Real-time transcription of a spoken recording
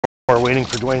We're waiting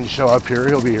for Dwayne to show up here.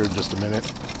 He'll be here in just a minute.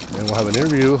 And we'll have an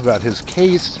interview about his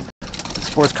case. It's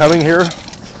forthcoming here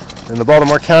in the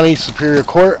Baltimore County Superior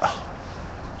Court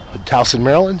in Towson,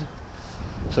 Maryland.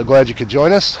 So glad you could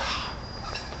join us.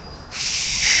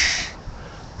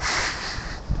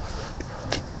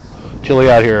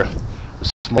 Chilly out here this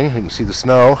morning. You can see the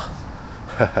snow.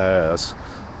 Us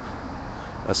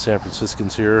San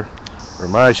Franciscans here,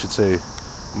 or I should say,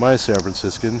 my San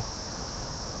Franciscan.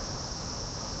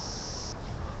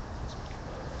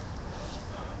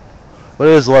 But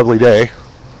it is a lovely day.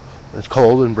 It's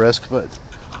cold and brisk, but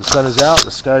the sun is out, the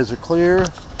skies are clear.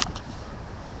 For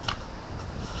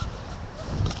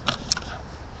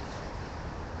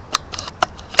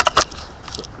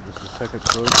just a second,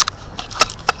 folks.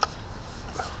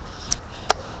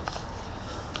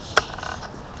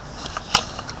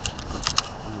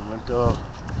 Memento.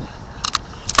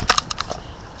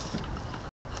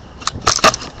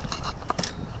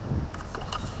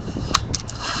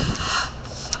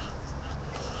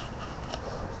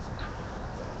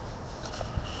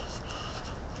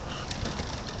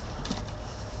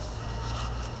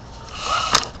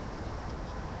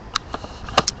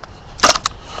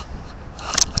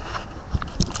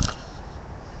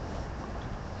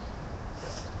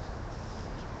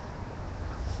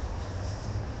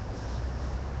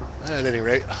 At any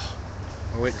rate,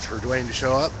 we're waiting for Dwayne to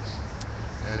show up,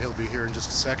 and he'll be here in just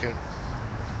a second,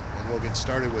 and we'll get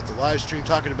started with the live stream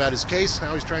talking about his case.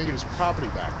 Now he's trying to get his property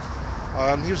back.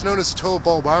 He was known as the toilet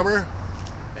bowl bomber,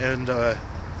 and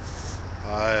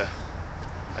I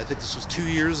think this was 2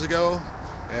 years ago,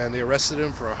 and they arrested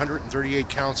him for 138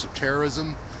 counts of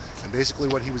terrorism. And basically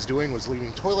what he was doing was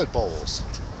leaving toilet bowls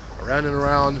around and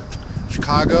around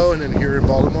Chicago and then here in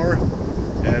Baltimore,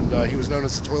 and he was known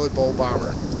as the toilet bowl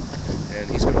bomber. And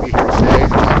he's going to be here today to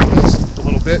talk to us a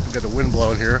little bit. We've got the wind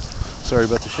blowing here. Sorry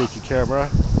about the shaky camera.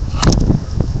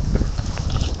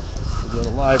 We've got a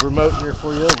live remote here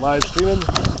for you, live streaming.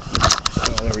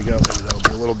 Oh, there we go. Maybe that'll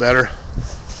be a little better.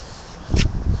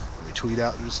 Let me tweet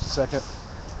out in just a second.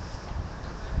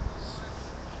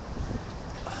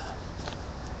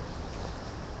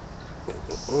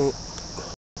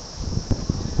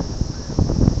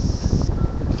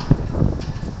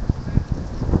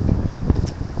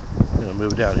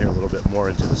 Move down here a little bit more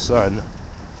into the sun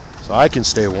so I can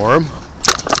stay warm.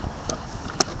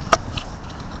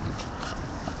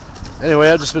 Anyway,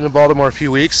 I've just been in Baltimore a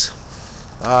few weeks.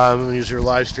 I'm going to use your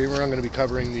live streamer. I'm going to be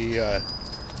covering the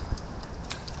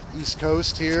East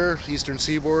Coast here, Eastern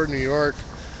Seaboard, New York,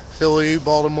 Philly,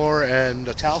 Baltimore, and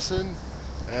Towson,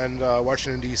 and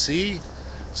Washington, D.C.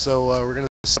 So we're going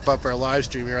to step up our live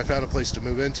stream here. I found a place to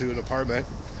move into, an apartment.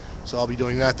 So I'll be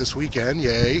doing that this weekend.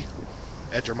 Yay.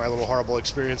 After my little horrible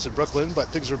experience in Brooklyn, but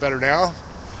things are better now,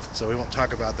 so we won't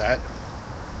talk about that.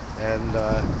 And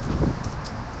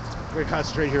we're going to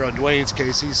concentrate here on Dwayne's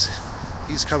case.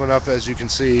 He's coming up, as you can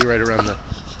see, right around the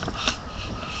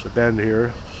bend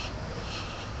here.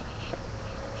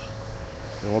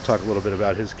 And we'll talk a little bit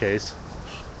about his case.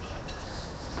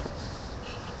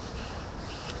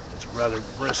 It's rather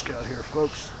brisk out here,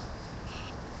 folks.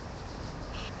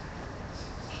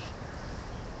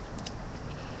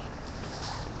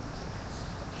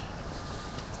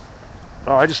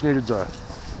 Oh, I just needed the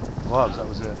gloves, that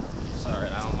was it. It's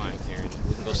alright, I don't mind carrying it.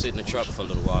 We can go sit in the truck for a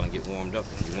little while and get warmed up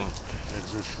if you want.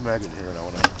 There's Megan here, and I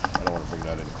don't want to bring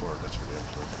that in court, that's for damn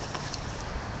sure.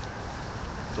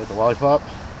 Is that the lollipop?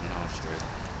 No, I'm straight.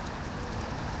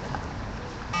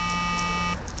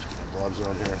 Let's get the gloves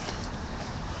on here.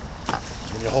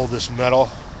 So when you hold this metal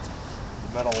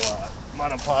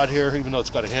monopod here, even though it's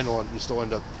got a handle on it, you still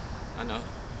end up... I know.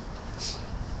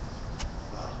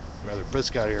 Rather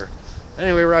brisk out here.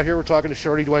 Anyway, we're out here, we're talking to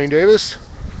Shorty Dwayne Davis,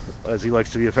 as he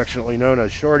likes to be affectionately known as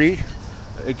Shorty,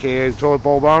 aka the Toilet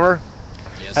Bowl Bomber.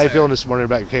 Yes, How you feeling this morning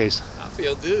about your case? I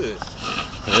feel good.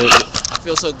 I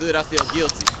feel so good I feel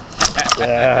guilty.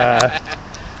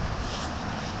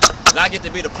 I get to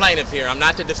be the plaintiff here, I'm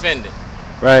not the defendant.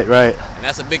 Right. And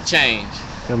that's a big change.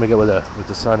 Let me get with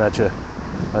the sun at you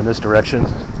on this direction.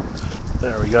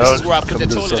 There we go. This is where I put the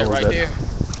toilet right there.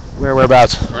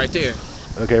 Whereabouts? Right there.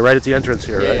 Okay, right at the entrance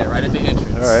here, right? Yeah, right at the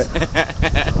entrance. All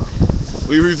right.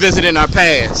 We revisiting our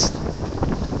past.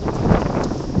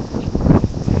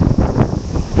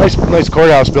 Nice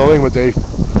courthouse building, but they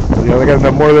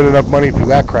got more than enough money for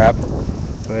that crap.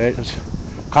 Right? It's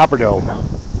Copper Dome.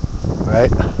 Right?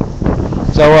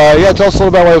 So, yeah, tell us a little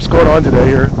about what's going on today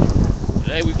here.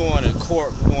 Today we're going to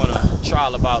court. We're going to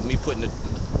trial about we're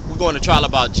going to trial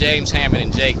about James Hammond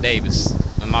and Jake Davis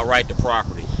and my right to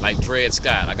property. Like Dred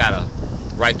Scott, I got a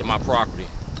right to my property.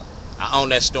 I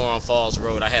owned that store on Falls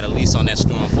Road. I had a lease on that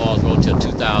store on Falls Road till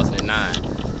 2009.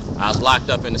 I was locked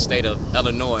up in the state of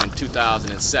Illinois in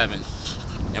 2007,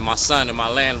 and my son and my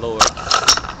landlord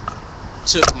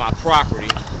took my property,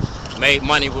 made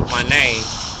money with my name,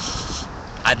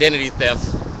 identity theft,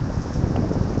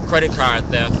 credit card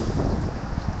theft,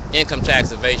 income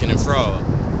tax evasion, and fraud.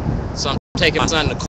 So I'm taking my son to